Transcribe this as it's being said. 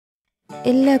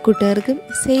എല്ലാ കൂട്ടുകാർക്കും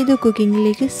സേതു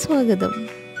കുക്കിങ്ങിലേക്ക് സ്വാഗതം.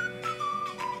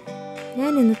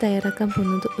 ഞാൻ ഇന്ന് തയ്യാറാക്കാൻ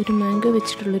പോകുന്നത് ഒരു മാംഗോ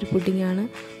വെച്ചിട്ടുള്ളൊരു പുഡിങ്ങാണ്.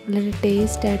 വളരെ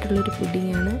ടേസ്റ്റ് ആയിട്ടുള്ളൊരു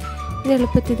പുഡിങ്ങാണ്. ഇത്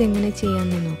എളുപ്പത്തിൽ ഇതെങ്ങനെ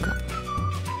ചെയ്യാമെന്ന് നോക്കാം.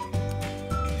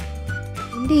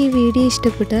 എൻ്റെ ഈ വീഡിയോ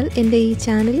ഇഷ്ടപ്പെട്ടാൽ എൻ്റെ ഈ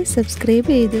ചാനൽ സബ്സ്ക്രൈബ്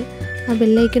ചെയ്ത് ആ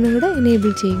ബെല്ലൈക്കണും കൂടെ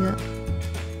എനേബിൾ ചെയ്യുക.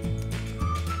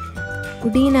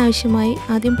 പുഡിങ്ങിനാവശ്യമായി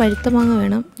ആദ്യം പഴുത്ത മാങ്ങ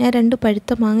വേണം. ഞാൻ 2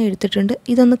 പഴുത്ത മാങ്ങ എടുത്തിട്ടുണ്ട്.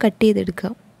 ഇതൊന്ന് കട്ട്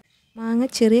ചെയ്തെടുക്കാം. മാങ്ങ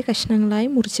ചെറിയ കഷ്ണങ്ങളായി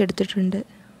മുറിച്ചെടുത്തിട്ടുണ്ട്.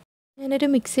 ഞാനൊരു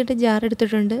മിക്സിയുടെ ജാർ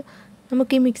എടുത്തിട്ടുണ്ട്.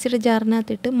 നമുക്ക് ഈ മിക്സിയുടെ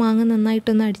ജാറിനകത്തിട്ട് മാങ്ങ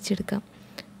നന്നായിട്ടൊന്ന് അടിച്ചെടുക്കാം.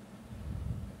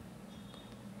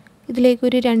 ഇതിലേക്ക്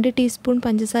ഒരു 2 ടീസ്പൂൺ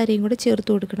പഞ്ചസാരയും കൂടെ ചേർത്ത്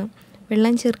കൊടുക്കണം.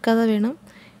 വെള്ളം ചേർക്കാതെ വേണം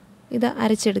ഇത്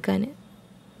അരച്ചെടുക്കാൻ.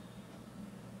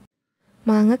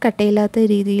 മാങ്ങ കട്ടയില്ലാത്ത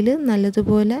രീതിയിൽ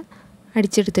നല്ലതുപോലെ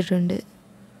അടിച്ചെടുത്തിട്ടുണ്ട്.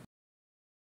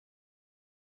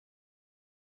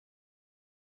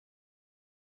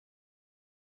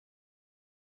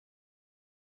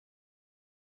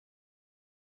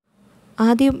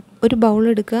 ആദ്യം ഒരു ബൗൾ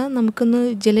എടുക്കുക. നമുക്കൊന്ന്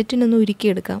ജെലറ്റിനൊന്ന്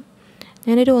ഉരുക്കിയെടുക്കാം.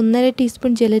 ഞാനൊരു 1.5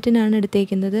 ടീസ്പൂൺ ജെലറ്റിനാണ്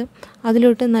എടുത്തേക്കുന്നത്.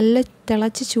 അതിലോട്ട് നല്ല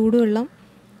തിളച്ച ചൂടുവെള്ളം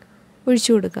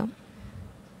ഒഴിച്ചു കൊടുക്കാം.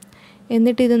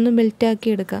 എന്നിട്ട് ഇതൊന്ന്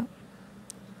മെൽറ്റാക്കി എടുക്കാം.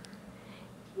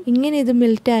 ഇങ്ങനെ ഇത്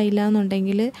മെൽറ്റായില്ല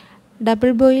എന്നുണ്ടെങ്കിൽ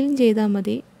ഡബിൾ ബോയിലിംഗ് ചെയ്താൽ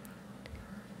മതി.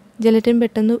 ജെലറ്റിൻ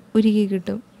പെട്ടെന്ന് ഉരുകി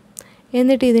കിട്ടും.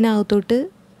 എന്നിട്ട് ഇതിനകത്തോട്ട്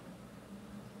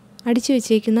അടിച്ചു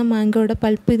വെച്ചേക്കുന്ന മാംഗോയുടെ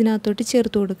പൾപ്പ് ഇതിനകത്തോട്ട്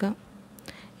ചേർത്ത് കൊടുക്കാം.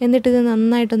 എന്നിട്ടിത്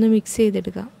നന്നായിട്ടൊന്ന് മിക്സ്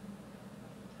ചെയ്തെടുക്കാം.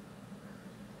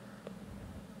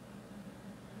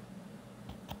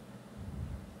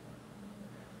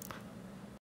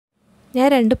 ഞാൻ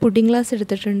 2 പുഡിംഗ് ഗ്ലാസ്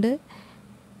എടുത്തിട്ടുണ്ട്.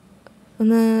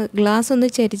 ഗ്ലാസ് ഒന്ന്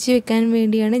ചരിച്ച് വെക്കാൻ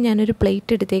വേണ്ടിയാണ് ഞാനൊരു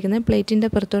പ്ലേറ്റ് എടുത്തേക്കുന്നത്. പ്ലേറ്റിൻ്റെ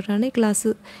പുറത്തോട്ടാണ് ഗ്ലാസ്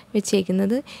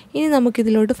വെച്ചേക്കുന്നത്. ഇനി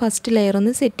നമുക്കിതിലോട്ട് ഫസ്റ്റ് ലെയർ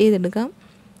ഒന്ന് സെറ്റ് ചെയ്തെടുക്കാം.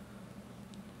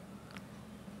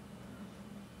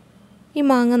 ഈ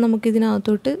മാങ്ങ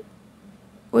നമുക്കിതിനകത്തോട്ട്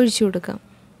ഒഴിച്ചു കൊടുക്കാം.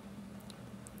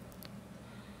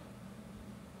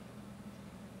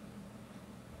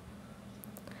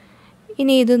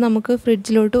 ഇനി ഇത് നമുക്ക്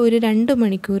ഫ്രിഡ്ജിലോട്ട് ഒരു 2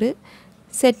 മണിക്കൂർ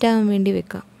സെറ്റാകാൻ വേണ്ടി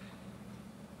വെക്കാം.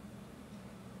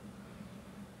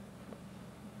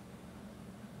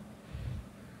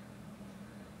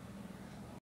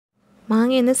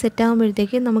 മാങ്ങയൊന്ന്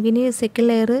സെറ്റാകുമ്പോഴത്തേക്ക് നമുക്കിനി സെക്കൻഡ്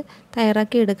ലെയർ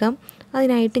തയ്യാറാക്കി എടുക്കാം.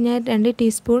 അതിനായിട്ട് ഞാൻ 2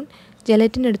 ടീസ്പൂൺ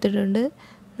ജെലറ്റിൻ എടുത്തിട്ടുണ്ട്.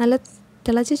 നല്ല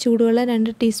തിളച്ച ചൂടുവെള്ളം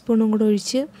 2 ടീസ്പൂണും കൂടെ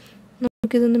ഒഴിച്ച്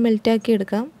നമുക്കിതൊന്ന് മെൽറ്റാക്കി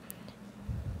എടുക്കാം.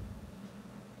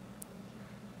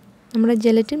 നമ്മുടെ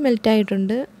ജെലറ്റിൻ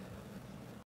മെൽറ്റായിട്ടുണ്ട്.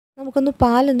 നമുക്കൊന്ന്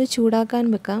പാലൊന്ന് ചൂടാക്കാൻ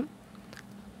വെക്കാം.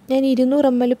 ഞാൻ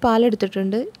 200 ml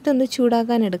പാലെടുത്തിട്ടുണ്ട്. ഇതൊന്ന്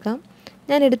ചൂടാക്കാൻ എടുക്കാം.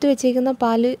 ഞാൻ എടുത്തു വെച്ചേക്കുന്ന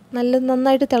പാല്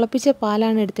നന്നായിട്ട് തിളപ്പിച്ച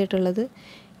പാലാണ് എടുത്തിട്ടുള്ളത്.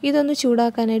 ഇതൊന്ന്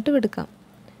ചൂടാക്കാനായിട്ട് എടുക്കാം.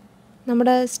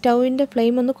 നമ്മുടെ സ്റ്റൗവിൻ്റെ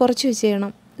ഫ്ലെയിം ഒന്ന് കുറച്ച്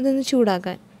വെച്ചേക്കണം ഇതൊന്ന്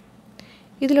ചൂടാക്കാൻ.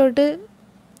 ഇതിലോട്ട്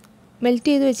മെൽറ്റ്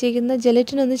ചെയ്ത് വെച്ചേക്കുന്ന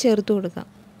ജെലറ്റിനൊന്ന് ചേർത്ത് കൊടുക്കാം.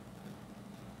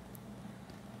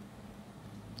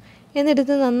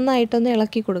 എന്നിട്ട് നന്നായിട്ടൊന്ന്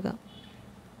ഇളക്കി കൊടുക്കാം.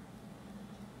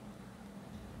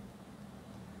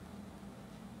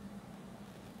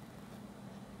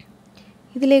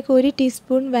 ഇതിലേക്ക് 1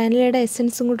 ടീസ്പൂൺ വാനിലയുടെ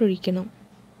എസൻസും കൂടി ഒഴിക്കണം.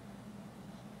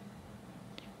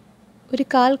 ഒരു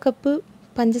 1/4 കപ്പ്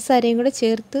പഞ്ചസാരയും കൂടെ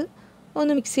ചേർത്ത്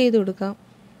ഒന്ന് മിക്സ് ചെയ്ത് കൊടുക്കാം.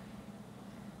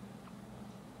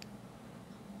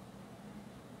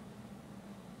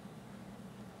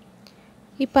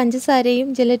 ഈ പഞ്ചസാരയും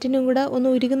ജെലറ്റിനും കൂടെ ഒന്ന്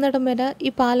ഉരുകുന്നിടം വരെ ഈ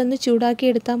പാലൊന്ന് ചൂടാക്കി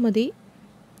എടുത്താൽ മതി.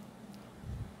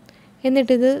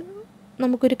 എന്നിട്ടിത്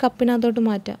നമുക്കൊരു കപ്പിനകത്തോട്ട്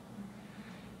മാറ്റാം.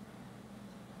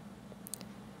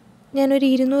 ഞാനൊരു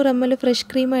 200 ml ഫ്രഷ്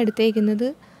ക്രീമാണ് എടുത്തേക്കുന്നത്.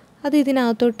 അത്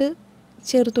ഇതിനകത്തോട്ട്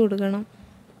ചേർത്ത് കൊടുക്കണം.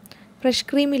 ഫ്രഷ്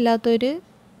ക്രീം ഇല്ലാത്തൊരു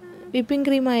വിപ്പിംഗ്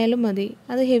ക്രീം ആയാലും മതി.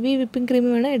 അത് ഹെവി വിപ്പിംഗ് ക്രീം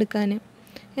വേണം എടുക്കാൻ.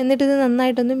 എന്നിട്ടിത്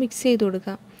നന്നായിട്ടൊന്ന് മിക്സ് ചെയ്ത്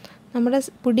കൊടുക്കാം. നമ്മുടെ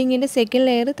പുഡിങ്ങിൻ്റെ സെക്കൻഡ്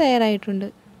ലെയർ തയ്യാറായിട്ടുണ്ട്.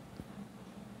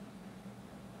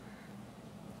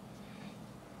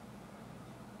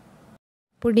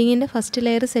 പുഡിങ്ങിൻ്റെ ഫസ്റ്റ്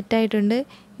ലെയർ സെറ്റായിട്ടുണ്ട്.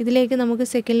 ഇതിലേക്ക് നമുക്ക്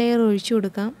സെക്കൻഡ് ലെയർ ഒഴിച്ചു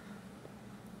കൊടുക്കാം.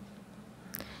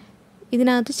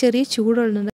 ഇതിനകത്ത് ചെറിയ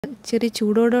ചൂടുണ്ട്. ചെറിയ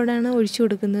ചൂടോടെയാണ് ഒഴിച്ചു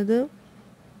കൊടുക്കുന്നത്.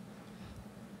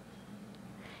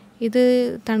 ഇത്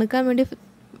തണുക്കാൻ വേണ്ടി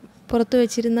പുറത്ത്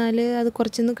വെച്ചിരുന്നാൽ അത്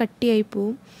കുറച്ചൊന്ന് കട്ടിയായി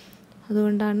പോവും.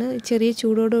 അതുകൊണ്ടാണ് ചെറിയ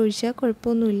ചൂടോടെ ഒഴിച്ചാൽ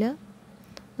കുഴപ്പമൊന്നുമില്ല.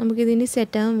 നമുക്കിതിനി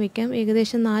സെറ്റാകാൻ വയ്ക്കാം.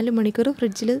 ഏകദേശം 4 മണിക്കൂർ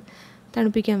ഫ്രിഡ്ജിൽ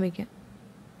തണുപ്പിക്കാൻ വയ്ക്കാം.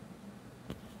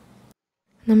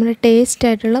 നമ്മുടെ ടേസ്റ്റ്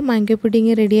ആയിട്ടുള്ള മാംഗോ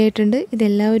പുഡിങ് റെഡി ആയിട്ടുണ്ട്.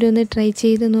 ഇതെല്ലാവരും ഒന്ന് ട്രൈ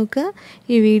ചെയ്ത് നോക്കുക.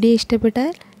 ഈ വീഡിയോ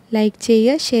ഇഷ്ടപ്പെട്ടാൽ ലൈക്ക്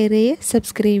ചെയ്യുക, ഷെയർ ചെയ്യുക,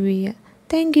 സബ്സ്ക്രൈബ് ചെയ്യുക.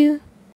 Thank you.